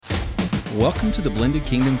Welcome to the Blended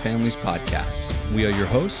Kingdom Families podcast. We are your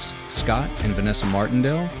hosts, Scott and Vanessa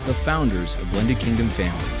Martindale, the founders of Blended Kingdom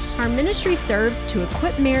Families. Our ministry serves to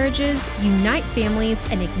equip marriages, unite families,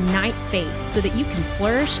 and ignite faith so that you can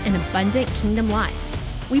flourish an abundant kingdom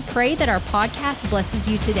life. We pray that our podcast blesses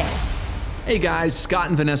you today. Hey guys, Scott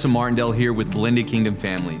and Vanessa Martindale here with Blended Kingdom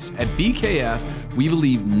Families. At BKF, we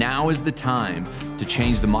believe now is the time to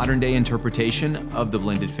change the modern day interpretation of the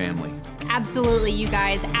blended family. Absolutely, you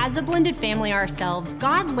guys. As a blended family ourselves,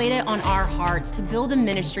 God laid it on our hearts to build a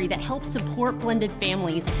ministry that helps support blended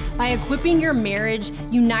families by equipping your marriage,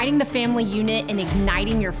 uniting the family unit, and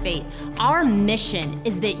igniting your faith. Our mission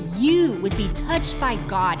is that you would be touched by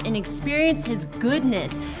God and experience His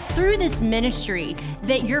goodness through this ministry,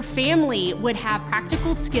 that your family would have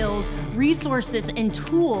practical skills, resources, and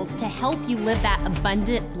tools to help you live that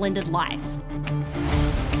abundant blended life.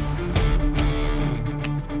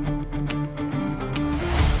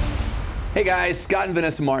 Hey guys, Scott and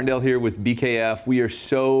Vanessa Martindale here with BKF. We are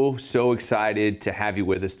so excited to have you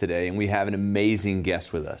with us today, and we have an amazing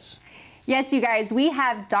guest with us. Yes, you guys, we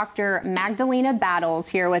have Dr. Magdalena Battles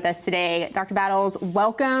here with us today. Dr. Battles,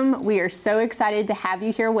 welcome. We are so excited to have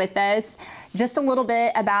you here with us. Just a little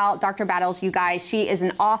bit about Dr. Battles, you guys. She is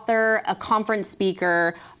an author, a conference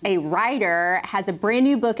speaker, a writer, has a brand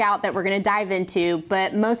new book out that we're going to dive into,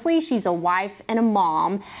 but mostly she's a wife and a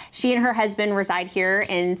mom. She and her husband reside here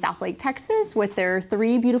in Southlake, Texas with their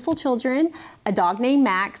 3 beautiful children, a dog named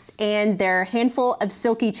Max, and their handful of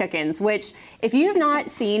silky chickens, which if you have not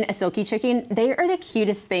seen a silky chicken, they are the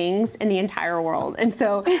cutest things in the entire world. And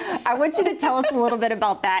so I want you to tell us a little bit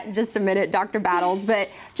about that in just a minute, Dr. Battles, but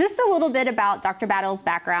just a little bit about Dr. Battles'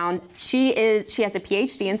 background. She has a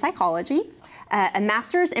PhD in psychology, a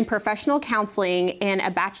master's in professional counseling, and a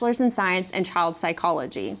bachelor's in science and child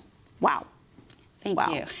psychology. Wow. Thank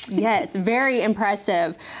you. Yes, very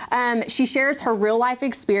impressive. She shares her real life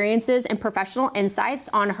experiences and professional insights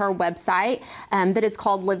on her website that is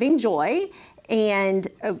called Living Joy Daily,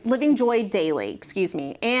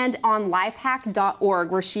 and on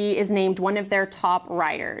lifehack.org, where she is named one of their top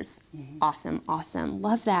writers. Mm-hmm. Awesome.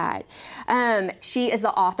 Love that. She is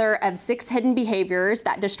the author of 6 Hidden Behaviors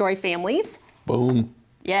That Destroy Families. Boom.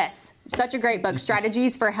 Yes, such a great book,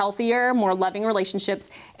 Strategies for Healthier, More Loving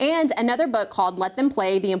Relationships, and another book called Let Them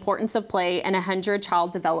Play, The Importance of Play and 100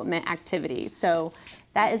 Child Development Activities. So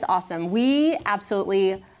that is awesome. We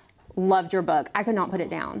absolutely loved your book. I could not put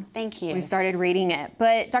it down. Thank you. We started reading it.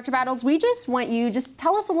 But Dr. Battles, we just want you, just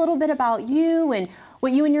tell us a little bit about you and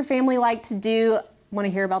what you and your family like to do. Want to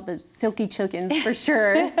hear about the silky chickens for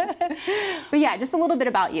sure. But yeah, just a little bit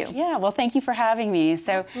about you. Yeah, well, thank you for having me.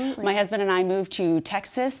 So Absolutely. My husband and I moved to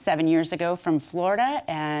Texas 7 years ago from Florida,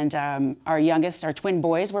 and our twin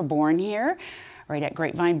boys were born here, right at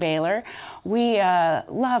Grapevine, Baylor. We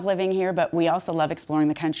love living here, but we also love exploring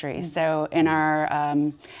the country. Mm-hmm. So in our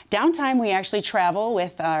downtime, we actually travel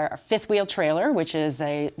with our 5th-wheel trailer, which is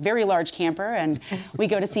a very large camper, and we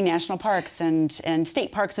go to see national parks and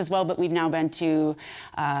state parks as well, but we've now been to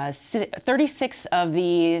 36 of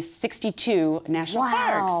the 62 national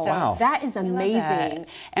parks. So wow. That is amazing.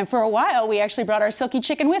 And for a while, we actually brought our silky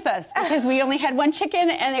chicken with us because we only had 1 chicken,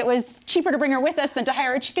 and it was cheaper to bring her with us than to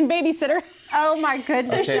hire a chicken babysitter. Oh my goodness.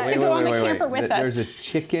 So she has to go on the camper with us. There's a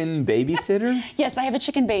chicken babysitter? Yes, I have a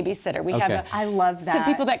chicken babysitter. We have I love that. some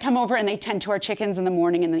people that come over and they tend to our chickens in the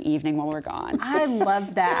morning and the evening while we're gone. I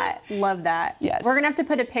love that. Love that. Yes. We're going to have to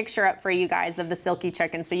put a picture up for you guys of the silky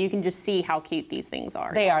chickens so you can just see how cute these things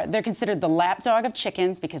are. They are. They're considered the lapdog of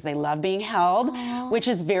chickens because they love being held, which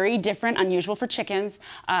is very different, unusual for chickens.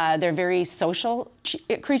 They're very social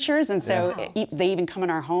creatures, and so they even come in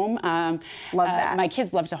our home. Love that. My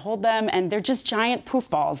kids love to hold them, and they're just giant poof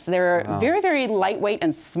balls. They're very, very lightweight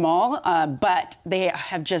and small, but they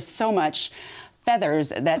have just so much feathers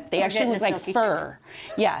that they actually look like fur.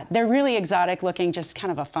 Yeah, they're really exotic looking, just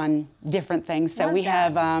kind of a fun, different thing. So we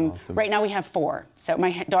have, awesome. Right now we have 4. So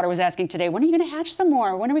my daughter was asking today, when are you going to hatch some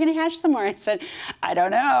more? When are we going to hatch some more? I said, I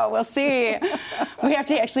don't know, we'll see. We have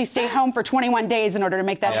to actually stay home for 21 days in order to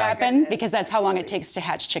make that happen, because that's how long it takes to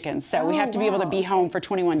hatch chickens. So we have to be able to be home for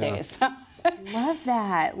 21 days. Love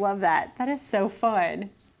that. Love that. That is so fun.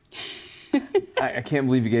 I can't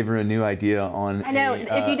believe you gave her a new idea on. I know.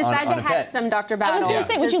 If you decide to hatch some, Dr. I Battles. was going to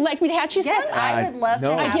say, would you like me to hatch you some? Yes, I would love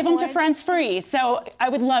to. I give them to friends free, so I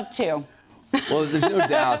would love to. Well, there's no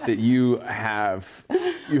doubt that you have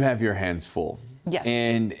your hands full. Yes.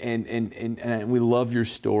 And we love your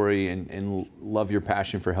story and love your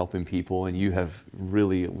passion for helping people. And you have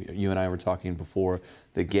really, you and I were talking before,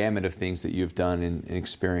 the gamut of things that you've done and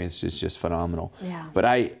experienced is just phenomenal. Yeah. But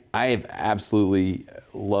I have absolutely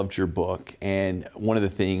loved your book. And one of the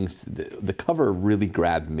things, the cover really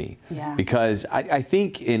grabbed me. Yeah. Because I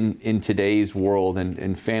think in today's world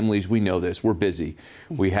and families, we know this, we're busy.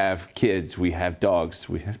 We have kids, we have dogs,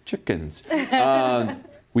 we have chickens.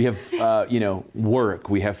 We have, work,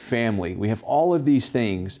 we have family, we have all of these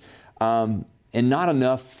things, and not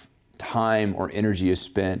enough time or energy is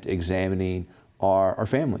spent examining our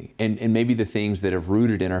family and maybe the things that have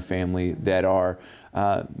rooted in our family that are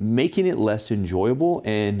making it less enjoyable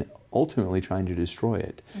and ultimately trying to destroy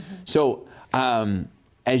it. Mm-hmm. So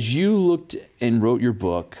as you looked and wrote your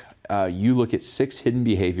book, you look at 6 hidden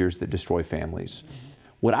behaviors that destroy families. Mm-hmm.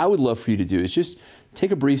 What I would love for you to do is just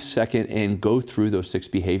take a brief second and go through those 6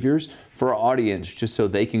 behaviors for our audience, just so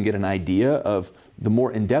they can get an idea of the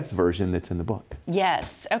more in-depth version that's in the book.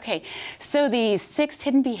 Yes. Okay. So the 6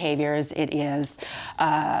 hidden behaviors, it is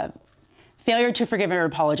failure to forgive or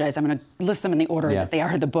apologize. I'm going to list them in the order that they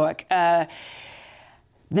are in the book. The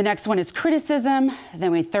next one is criticism.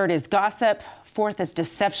 Then third is gossip. Fourth is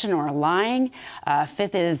deception or lying.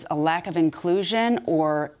 Fifth is a lack of inclusion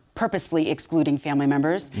or purposefully excluding family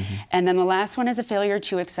members. Mm-hmm. And then the last one is a failure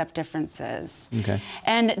to accept differences. Okay.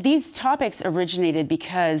 And these topics originated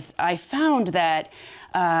because I found that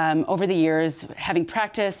over the years, having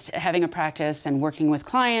a practice and working with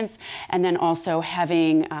clients, and then also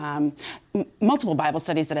having multiple Bible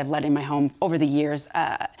studies that I've led in my home over the years,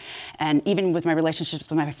 and even with my relationships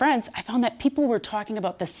with my friends, I found that people were talking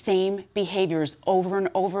about the same behaviors over and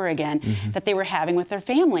over again that they were having with their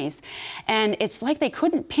families. And it's like they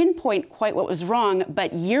couldn't pinpoint quite what was wrong,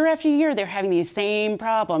 but year after year, they're having these same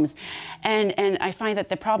problems. And I find that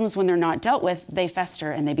the problems, when they're not dealt with, they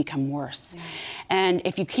fester and they become worse. Yeah. And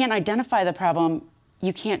if you can't identify the problem,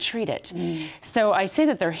 you can't treat it. So I say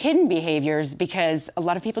that they're hidden behaviors because a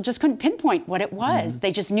lot of people just couldn't pinpoint what it was.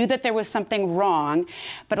 They just knew that there was something wrong.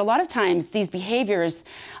 But a lot of times these behaviors,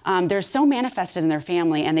 they're so manifested in their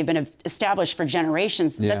family and they've been established for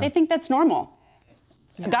generations that they think that's normal.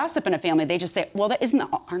 Gossip in a family, they just say, well,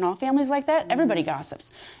 aren't all families like that? Everybody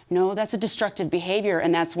gossips. No, that's a destructive behavior,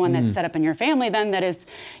 and that's one that's set up in your family then that is,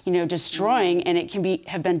 destroying, and it can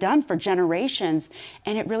have been done for generations,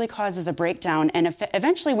 and it really causes a breakdown. And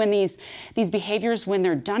eventually when these behaviors, when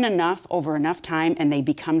they're done enough over enough time and they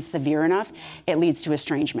become severe enough, it leads to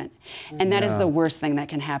estrangement. And that is the worst thing that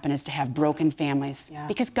can happen, is to have broken families,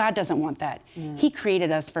 because God doesn't want that. He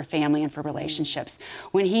created us for family and for relationships.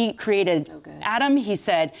 When he created Adam, he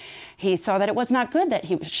said he saw that it was not good that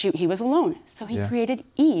he was alone. So he created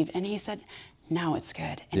Eve, and he said, now it's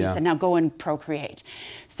good. And he said, now go and procreate.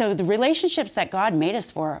 So the relationships that God made us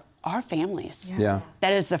for are families.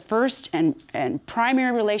 That is the first and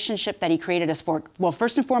primary relationship that he created us for. Well,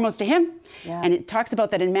 first and foremost to him. And it talks about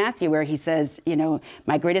that in Matthew, where he says,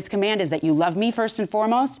 my greatest command is that you love me first and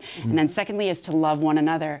foremost. And then secondly is to love one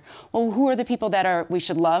another. Well, who are the people that we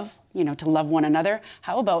should love? To love one another.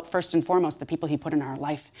 How about first and foremost the people he put in our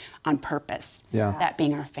life on purpose? That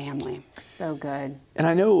being our family. So good. And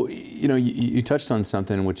I know, you touched on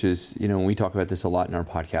something which is, when we talk about this a lot in our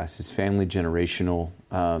podcast, is family generational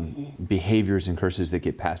behaviors and curses that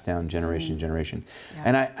get passed down generation to generation.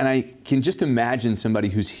 And I can just imagine somebody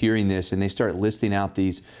who's hearing this and they start listing out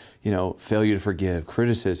these, failure to forgive,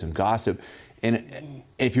 criticism, gossip. And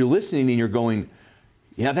if you're listening and you're going,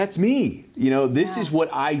 yeah, that's me. This is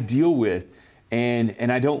what I deal with,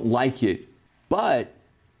 and I don't like it. But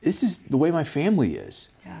this is the way my family is.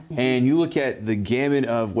 And you look at the gamut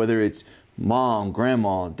of whether it's mom,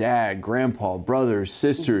 grandma, dad, grandpa, brothers,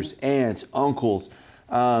 sisters, aunts, uncles,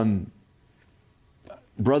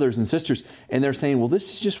 brothers and sisters, and they're saying, well,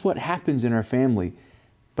 this is just what happens in our family,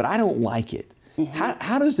 but I don't like it.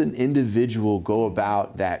 How does an individual go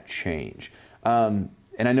about that change?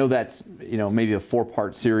 And I know that's, maybe a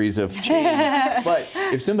 4-part series of change. But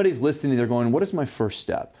if somebody's listening, they're going, what is my first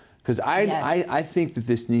step? Because I think that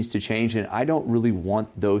this needs to change, and I don't really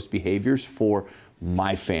want those behaviors for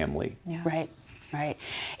my family. Right.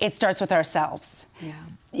 It starts with ourselves.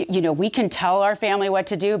 We can tell our family what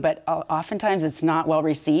to do, but oftentimes it's not well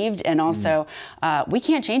received. And also, we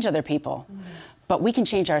can't change other people. But we can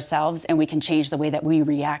change ourselves, and we can change the way that we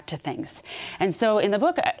react to things. And so in the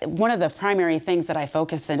book, one of the primary things that I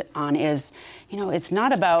focus on is, it's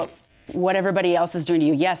not about what everybody else is doing to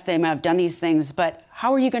you. Yes, they might have done these things, but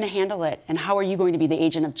how are you going to handle it? And how are you going to be the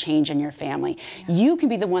agent of change in your family? Yeah. You can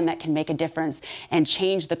be the one that can make a difference and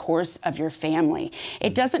change the course of your family.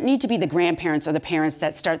 It doesn't need to be the grandparents or the parents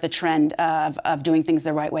that start the trend of doing things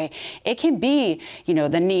the right way. It can be,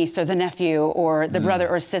 the niece or the nephew or the brother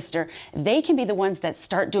or sister. They can be the ones that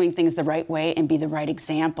start doing things the right way and be the right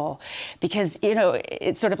example. Because,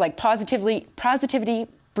 it's sort of like positivity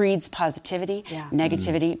breeds positivity,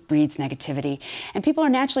 negativity breeds negativity. And people are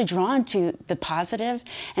naturally drawn to the positive.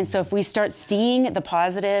 And so if we start seeing the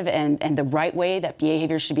positive and the right way that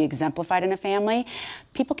behavior should be exemplified in a family,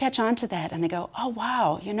 people catch on to that and they go, oh,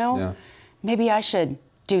 wow, maybe I should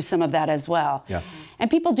do some of that as well. Yeah. And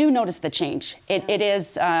people do notice the change. It is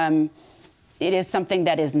something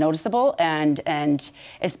that is noticeable, and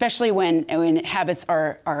especially when habits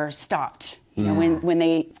are stopped. When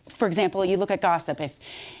they, for example, you look at gossip.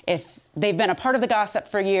 If they've been a part of the gossip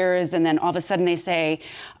for years, and then all of a sudden they say,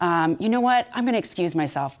 you know what, I'm going to excuse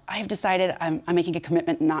myself. I have decided I'm making a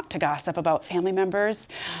commitment not to gossip about family members.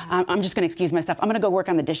 I'm just going to excuse myself. I'm going to go work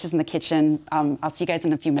on the dishes in the kitchen. I'll see you guys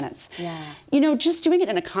in a few minutes. Yeah. Just doing it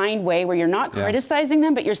in a kind way where you're not criticizing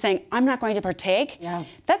them, but you're saying, I'm not going to partake. Yeah.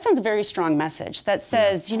 That sounds a very strong message that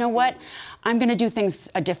says, you know what, I'm going to do things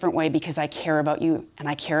a different way because I care about you and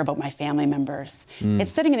I care about my family members.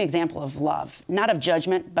 It's setting an example of love, not of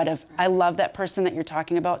judgment, but of I love that person that you're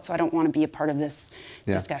talking about, so I don't want to be a part of this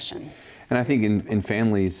discussion. And I think in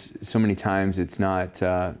families, so many times it's not,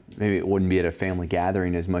 maybe it wouldn't be at a family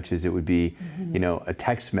gathering as much as it would be, a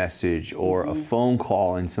text message or a phone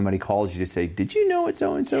call, and somebody calls you to say, did you know what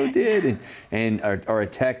so-and-so did? Or a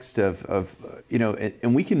text of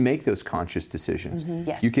and we can make those conscious decisions.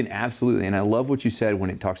 Yes. You can absolutely, and I love what you said when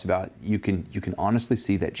it talks about you can honestly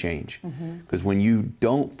see that change. Because when you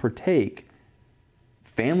don't partake,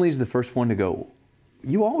 family's the first one to go,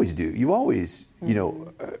 you always do. You always,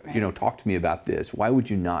 talk to me about this. Why would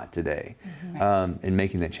you not today? And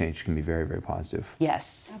making that change can be very, very positive.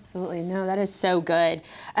 Yes. Absolutely. No, that is so good.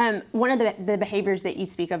 One of the behaviors that you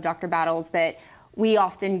speak of, Dr. Battles, that we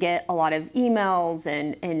often get a lot of emails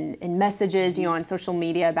and messages, on social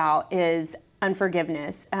media about is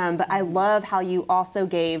unforgiveness. But I love how you also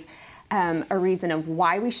gave a reason of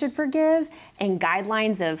why we should forgive and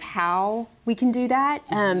guidelines of how we can do that.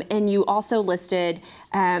 And you also listed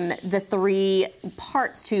the 3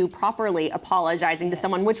 parts to properly apologizing to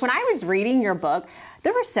someone, which when I was reading your book,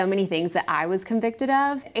 there were so many things that I was convicted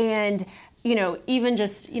of. And even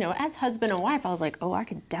just, as husband and wife, I was like, oh, I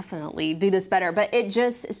could definitely do this better. But it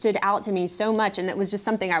just stood out to me so much. And it was just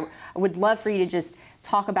something I would love for you to just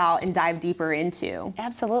talk about and dive deeper into.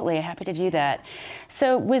 Absolutely. Happy to do that.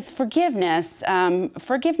 So with forgiveness,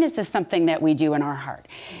 forgiveness is something that we do in our heart.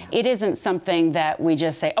 It isn't something that we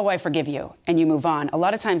just say, oh, I forgive you, and you move on. A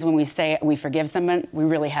lot of times when we say we forgive someone, we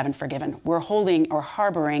really haven't forgiven. We're holding or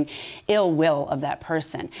harboring ill will of that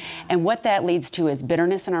person. And what that leads to is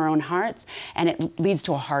bitterness in our own hearts, and it leads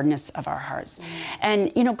to a hardness of our hearts.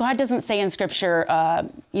 And, God doesn't say in Scripture,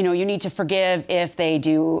 you need to forgive if they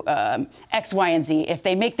do X, Y, and Z. If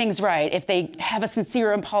they make things right, if they have a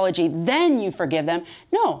sincere apology, then you forgive them.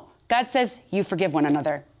 No, God says you forgive one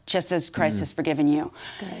another, just as Christ has forgiven you.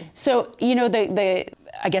 That's good. So,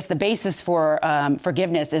 I guess the basis for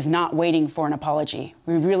forgiveness is not waiting for an apology.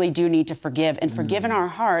 We really do need to forgive and forgive in our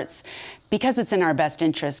hearts because it's in our best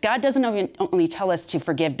interest. God doesn't only tell us to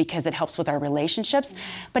forgive because it helps with our relationships,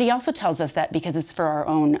 but he also tells us that because it's for our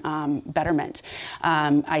own betterment.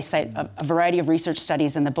 I cite a variety of research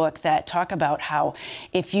studies in the book that talk about how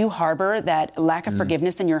if you harbor that lack of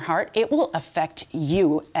forgiveness in your heart, it will affect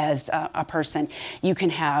you as a person. You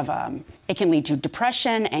can have, it can lead to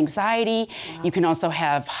depression, anxiety. You can also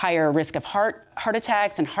have higher risk of heart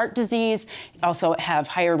attacks and heart disease, also have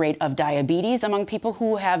higher rate of diabetes among people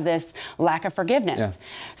who have this lack of forgiveness. Yeah.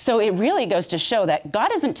 So it really goes to show that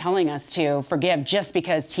God isn't telling us to forgive just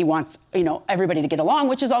because he wants, everybody to get along,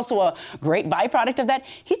 which is also a great byproduct of that.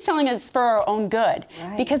 He's telling us for our own good,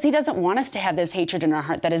 because he doesn't want us to have this hatred in our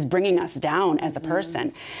heart that is bringing us down as a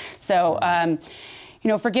person. So,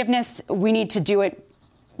 forgiveness, we need to do it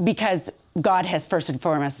because God has first and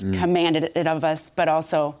foremost commanded it of us, but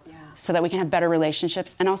also so that we can have better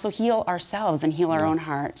relationships and also heal ourselves and heal our own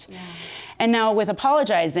heart. Yeah. And now with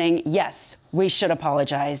apologizing, yes, we should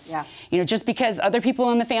apologize. Yeah. Just because other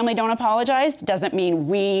people in the family don't apologize doesn't mean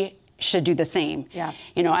we should do the same. Yeah.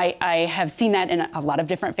 I have seen that in a lot of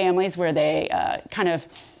different families where they kind of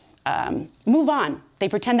move on. They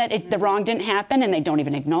pretend that the wrong didn't happen, and they don't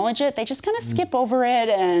even acknowledge it. They just kind of skip over it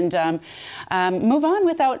and move on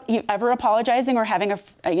without ever apologizing or having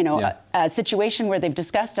a situation where they've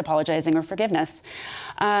discussed apologizing or forgiveness.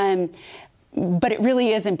 But it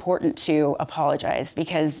really is important to apologize,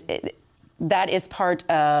 because that is part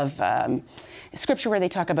of Scripture where they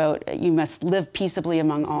talk about you must live peaceably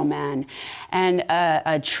among all men. And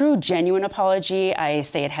a true, genuine apology, I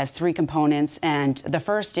say it has 3 components. And the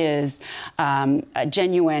first is a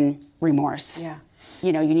genuine remorse. Yeah.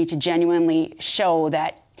 You need to genuinely show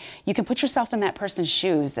that you can put yourself in that person's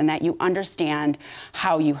shoes and that you understand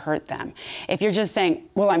how you hurt them. If you're just saying,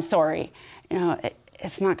 well, I'm sorry,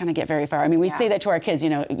 it's not going to get very far. I mean, we say that to our kids,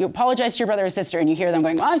 you apologize to your brother or sister, and you hear them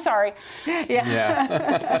going, well, I'm sorry. Yeah.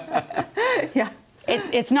 Yeah.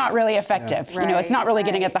 It's not really effective. Right, it's not really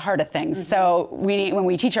getting at the heart of things. Mm-hmm. So when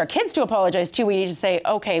we teach our kids to apologize too, we need to say,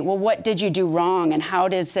 okay, well, what did you do wrong, and how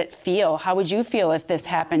does it feel? How would you feel if this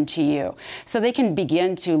happened to you? So they can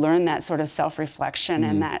begin to learn that sort of self-reflection,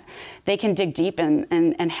 and that they can dig deep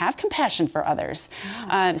and have compassion for others.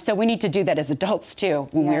 Yeah. So we need to do that as adults too.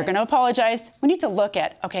 When we're going to apologize, we need to look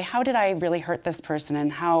at, okay, how did I really hurt this person,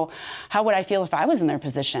 and how would I feel if I was in their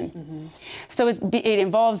position? Mm-hmm. So it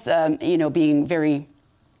involves, being very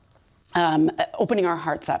opening our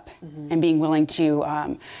hearts up and being willing to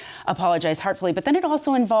apologize heartfully. But then it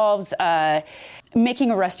also involves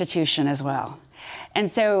making a restitution as well.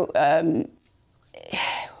 And so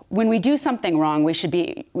when we do something wrong,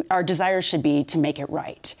 our desire should be to make it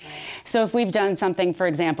right. So if we've done something, for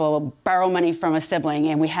example, borrow money from a sibling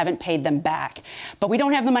and we haven't paid them back, but we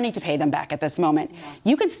don't have the money to pay them back at this moment,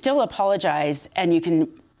 you can still apologize, and you can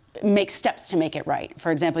make steps to make it right.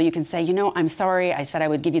 For example, you can say, I'm sorry, I said I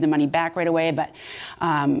would give you the money back right away, but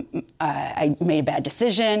I made a bad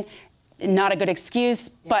decision. Not a good excuse,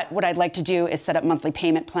 but what I'd like to do is set up a monthly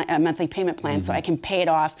payment plan so I can pay it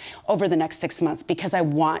off over the next 6 months, because I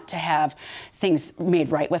want to have things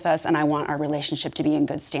made right with us, and I want our relationship to be in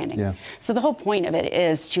good standing. Yeah. So the whole point of it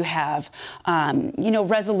is to have,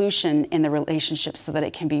 resolution in the relationship so that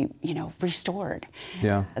it can be, restored.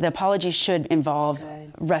 Yeah. The apology should involve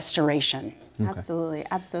restoration. Okay. Absolutely,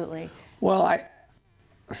 absolutely. Well,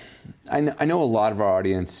 I know a lot of our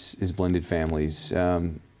audience is blended families.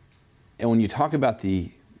 And when you talk about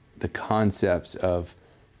the concepts of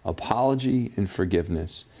apology and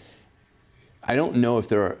forgiveness, I don't know if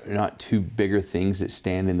there are not 2 bigger things that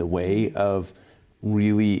stand in the way of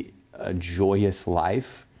really a joyous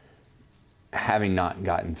life, having not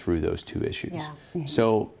gotten through those 2 issues. Yeah. Mm-hmm.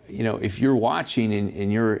 So, if you're watching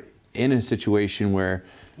and you're in a situation where,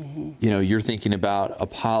 you're thinking about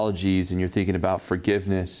apologies and you're thinking about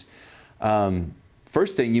forgiveness,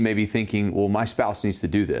 first thing you may be thinking, well, my spouse needs to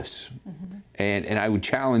do this. Mm-hmm. And I would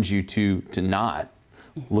challenge you to not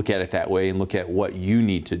look at it that way, and look at what you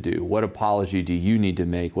need to do. What apology do you need to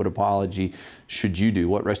make? What apology should you do?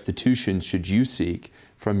 What restitution should you seek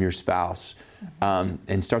from your spouse?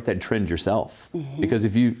 And start that trend yourself. Mm-hmm. Because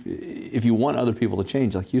if you want other people to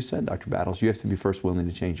change, like you said, Dr. Battles, you have to be first willing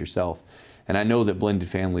to change yourself. And I know that blended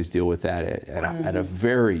families deal with that at a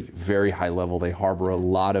very, very high level. They harbor a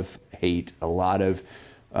lot of hate, a lot of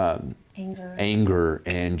anger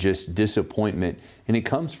and just disappointment. And it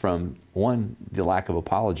comes from, 1, the lack of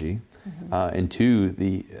apology, and 2,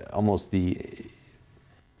 the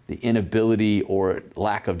inability or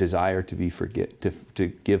lack of desire to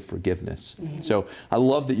give forgiveness. Mm-hmm. So I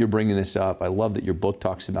love that you're bringing this up. I love that your book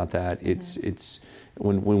talks about that. It's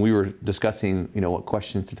when we were discussing, what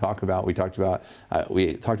questions to talk about, we talked about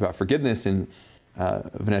forgiveness, and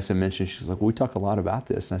Vanessa mentioned, she's like, well, we talk a lot about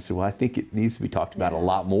this. And I said, well, I think it needs to be talked about a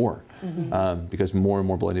lot more, because more and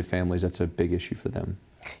more blended families, that's a big issue for them.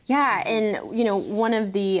 Yeah, and one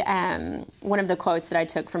of the quotes that I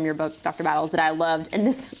took from your book, Dr. Battles, that I loved, and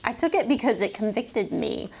I took it because it convicted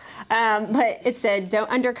me. But it said,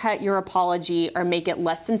 "Don't undercut your apology or make it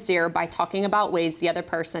less sincere by talking about ways the other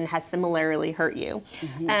person has similarly hurt you."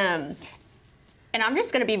 Mm-hmm. And I'm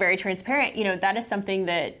just going to be very transparent. That is something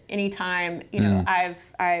that anytime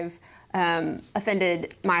I've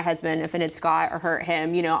offended my husband, offended Scott, or hurt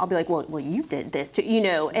him, I'll be like, well, you did this too,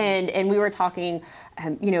 and we were talking,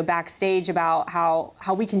 backstage about how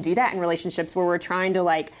we can do that in relationships where we're trying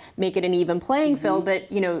to make it an even playing field, but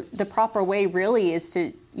the proper way really is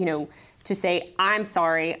to say, I'm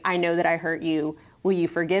sorry, I know that I hurt you. Will you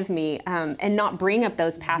forgive me? And not bring up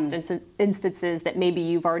those past instances that maybe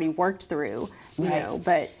you've already worked through,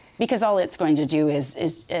 but because all it's going to do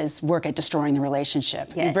is work at destroying the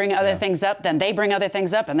relationship. Yes. You bring other things up, then they bring other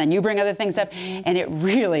things up, and then you bring other things up, and it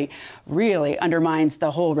really, really undermines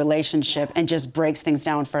the whole relationship and just breaks things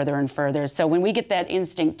down further and further. So when we get that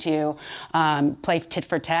instinct to play tit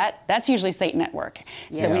for tat, that's usually Satan at work.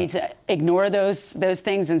 So we need to ignore those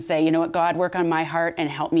things and say, you know what, God, work on my heart and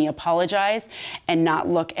help me apologize and not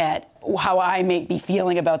look at how I may be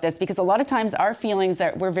feeling about this, because a lot of times our feelings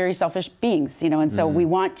are, we're very selfish beings, and so we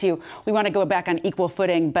want to go back on equal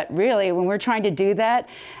footing, but really when we're trying to do that,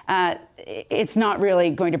 it's not really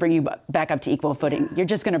going to bring you back up to equal footing. You're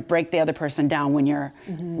just going to break the other person down when you're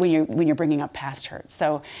bringing up past hurt.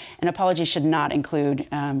 So an apology should not include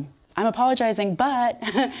I'm apologizing, but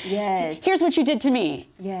here's what you did to me.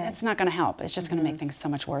 Yes. That's not going to help. It's just going to make things so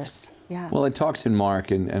much worse. Yeah. Well, it talks in Mark,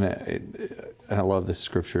 and I love this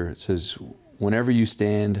scripture. It says, whenever you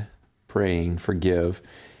stand praying, forgive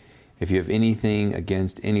if you have anything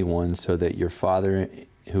against anyone, so that your Father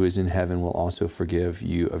who is in heaven will also forgive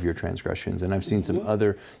you of your transgressions. And I've seen some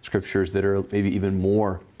other scriptures that are maybe even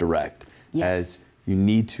more direct, as you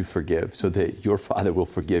need to forgive so that your Father will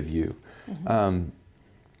forgive you.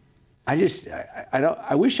 I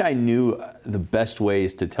wish I knew the best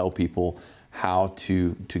ways to tell people how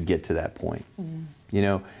to get to that point.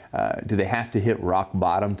 Do they have to hit rock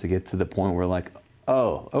bottom to get to the point where like,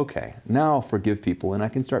 oh, okay, now I'll forgive people and I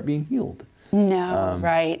can start being healed? No,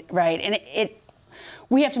 right. And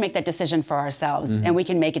we have to make that decision for ourselves, and we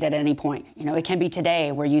can make it at any point. It can be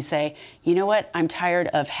today where you say, you know what, I'm tired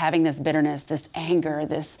of having this bitterness, this anger,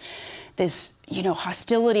 this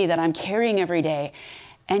hostility that I'm carrying every day.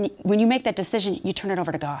 And when you make that decision, you turn it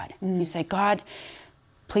over to God. You say, God,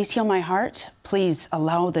 please heal my heart. Please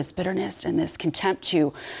allow this bitterness and this contempt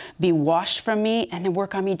to be washed from me, and then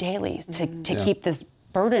work on me daily to keep this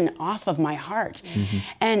burden off of my heart.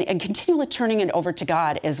 And continually turning it over to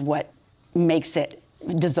God is what makes it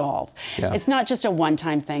dissolve. It's not just a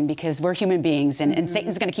one-time thing, because we're human beings, and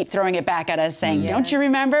Satan's going to keep throwing it back at us saying, don't you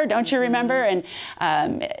remember? Don't you remember? And,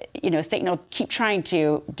 Satan will keep trying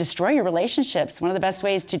to destroy your relationships. One of the best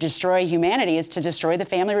ways to destroy humanity is to destroy the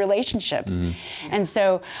family relationships. And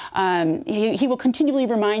so he will continually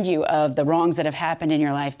remind you of the wrongs that have happened in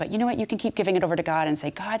your life. But you know what? You can keep giving it over to God and say,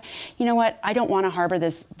 God, you know what? I don't want to harbor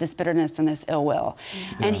this bitterness and this ill will.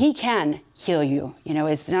 And he can heal you.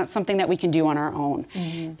 It's not something that we can do on our own,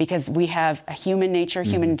 because we have a human nature,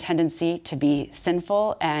 human tendency to be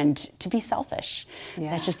sinful and to be selfish.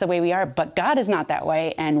 That's just the way we are. But God is not that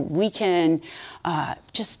way, and we can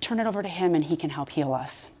just turn it over to him, and he can help heal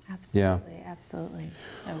us. Absolutely.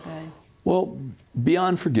 So good. Well,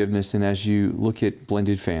 beyond forgiveness, and as you look at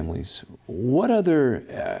blended families, what other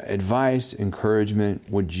advice, encouragement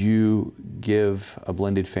would you give a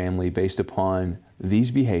blended family based upon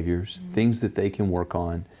these behaviors, things that they can work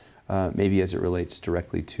on, maybe as it relates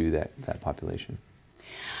directly to that population?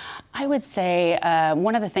 I would say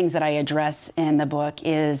one of the things that I address in the book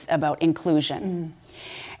is about inclusion.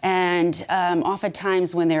 And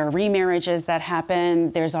oftentimes when there are remarriages that happen,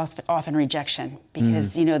 there's often rejection,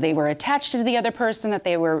 because, they were attached to the other person that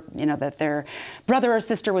they were, that their brother or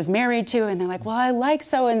sister was married to, and they're like, well, I like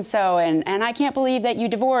so-and-so, and I can't believe that you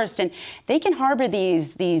divorced. And they can harbor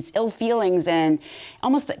these ill feelings and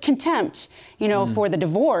almost contempt, for the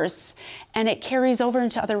divorce, and it carries over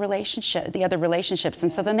into the other relationships.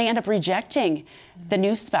 And so then they end up rejecting the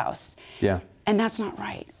new spouse. And that's not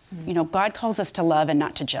right. God calls us to love and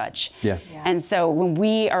not to judge. And so when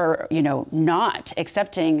we are, not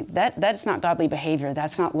accepting that's not godly behavior,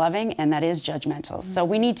 that's not loving, and that is judgmental. So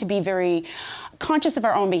we need to be very conscious of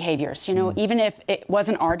our own behaviors. Even if it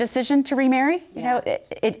wasn't our decision to remarry,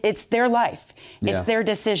 it's their life. It's their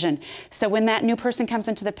decision. So when that new person comes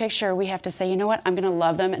into the picture, we have to say, you know what, I'm going to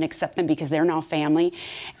love them and accept them because they're now family,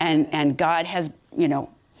 and God has,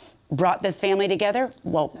 brought this family together.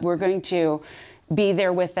 Well, we're going to be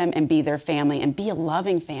there with them and be their family and be a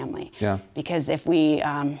loving family. Because if we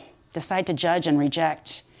decide to judge and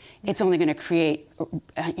reject, it's only going to create,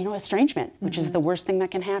 estrangement, which is the worst thing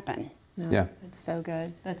that can happen. That's so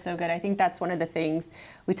good. That's so good. I think that's one of the things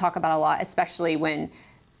we talk about a lot, especially when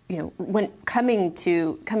coming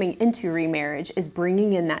into remarriage, is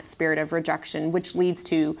bringing in that spirit of rejection, which leads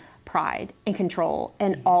to pride and control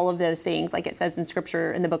and all of those things. Like it says in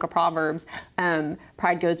Scripture in the book of Proverbs,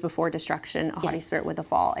 pride goes before destruction, a haughty spirit with a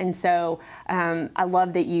fall. And so I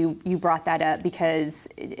love that you brought that up, because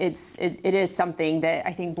it is something that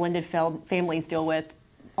I think blended families deal with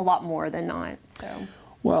a lot more than not. So.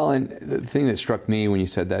 Well, and the thing that struck me when you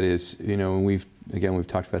said that is, and we've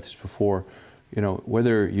talked about this before,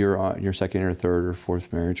 whether you're on your second or third or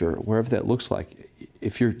fourth marriage or wherever that looks like,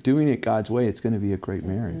 if you're doing it God's way, it's going to be a great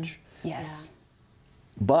marriage. Yes.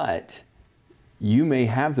 But you may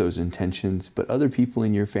have those intentions, but other people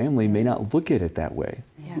in your family may not look at it that way.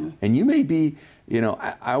 Yeah. And you may be,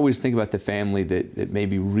 I always think about the family that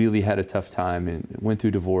maybe really had a tough time and went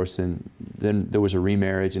through divorce, and then there was a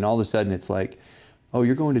remarriage, and all of a sudden it's like, oh,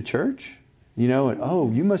 you're going to church? And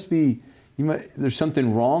oh, there's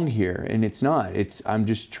something wrong here, and it's not. I'm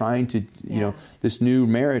just trying to, this new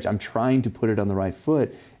marriage, I'm trying to put it on the right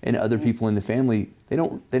foot, and other people in the family, they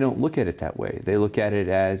don't look at it that way. They look at it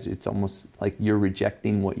as it's almost like you're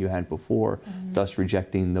rejecting what you had before, thus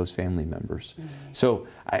rejecting those family members. So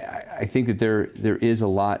I think that there is a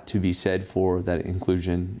lot to be said for that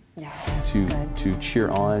inclusion, to cheer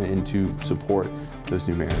on and to support those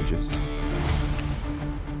new marriages.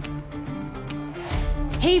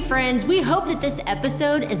 Hey friends, we hope that this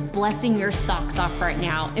episode is blessing your socks off right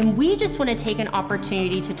now, and we just want to take an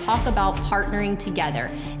opportunity to talk about partnering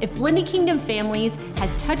together. If Blended Kingdom Families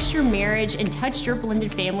has touched your marriage and touched your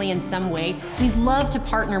blended family in some way, we'd love to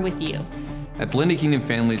partner with you. At Blended Kingdom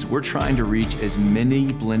Families, we're trying to reach as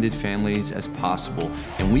many blended families as possible,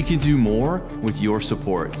 and we can do more with your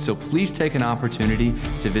support. So please take an opportunity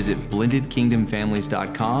to visit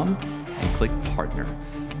blendedkingdomfamilies.com and click Partner.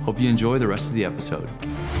 Hope you enjoy the rest of the episode.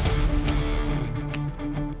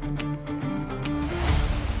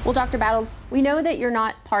 Well, Dr. Battles, we know that you're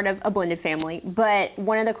not part of a blended family, but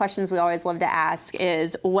one of the questions we always love to ask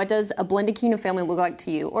is, what does a blended kingdom family look like to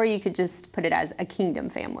you? Or you could just put it as a kingdom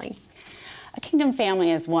family. A kingdom family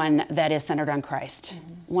is one that is centered on Christ,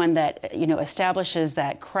 one that establishes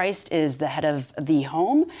that Christ is the head of the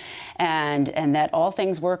home, and that all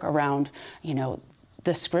things work around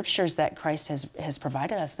the scriptures that Christ has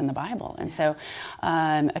provided us in the Bible. And so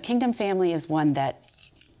a kingdom family is one that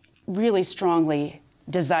really strongly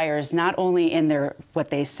desires, not only in what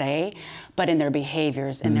they say, but in their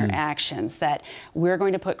behaviors and their actions, that we're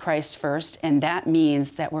going to put Christ first, and that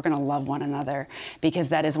means that we're going to love one another, because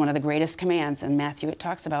that is one of the greatest commands. In Matthew, it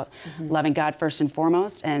talks about loving God first and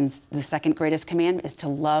foremost, and the second greatest command is to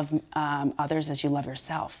love others as you love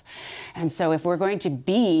yourself. And so if we're going to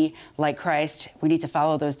be like Christ, we need to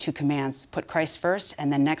follow those two commands, put Christ first,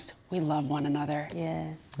 and then next, we love one another.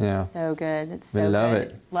 Yes, yeah. That's so good. That's so good. Love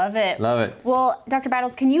it. Love it. Love it. Well, Dr.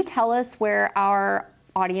 Battles, can you tell us where our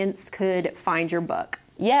audience could find your book?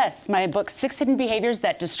 Yes, my book, 6 Hidden Behaviors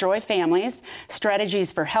That Destroy Families,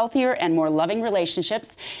 Strategies for Healthier and More Loving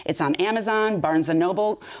Relationships. It's on Amazon, Barnes &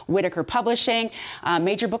 Noble, Whitaker Publishing,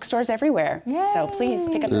 major bookstores everywhere. Yay. So please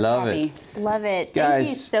pick up your copy. Love it. Guys. Thank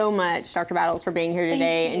you so much, Dr. Battles, for being here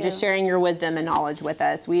today and just sharing your wisdom and knowledge with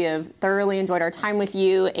us. We have thoroughly enjoyed our time with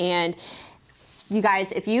you. And you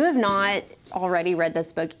guys, if you have not already read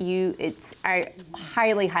this book, I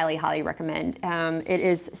highly, highly, highly recommend. It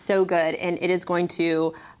is so good, and it is going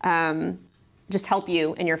to just help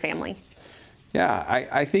you and your family. Yeah,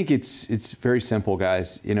 I think it's very simple,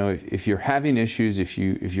 guys. If you're having issues, if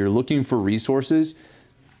you're looking for resources,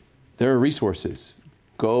 there are resources.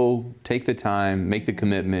 Go take the time, make the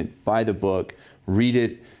commitment, buy the book, read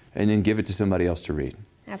it, and then give it to somebody else to read.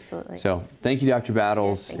 Absolutely. So thank you, Dr.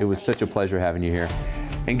 Battles. Yes, it was such a pleasure having you here.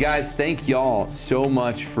 And guys, thank y'all so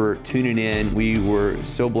much for tuning in. We were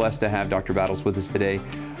so blessed to have Dr. Battles with us today.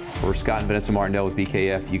 For Scott and Vanessa Martindale with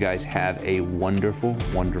BKF, you guys have a wonderful,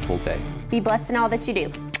 wonderful day. Be blessed in all that you do.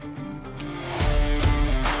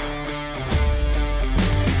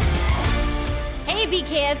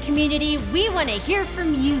 BKF community, we want to hear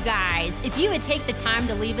from you guys. If you would take the time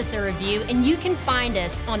to leave us a review, and you can find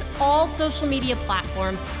us on all social media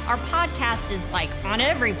platforms. Our podcast is on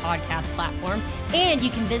every podcast platform, and you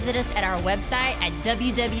can visit us at our website at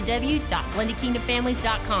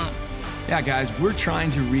www.blendedkingdomfamilies.com. Yeah, guys, we're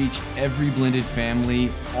trying to reach every blended family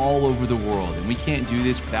all over the world, and we can't do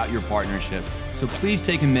this without your partnership. So please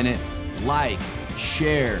take a minute,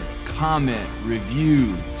 share, comment,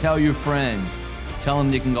 review, tell your friends. Tell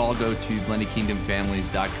them they can all go to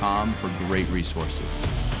blendedkingdomfamilies.com for great resources.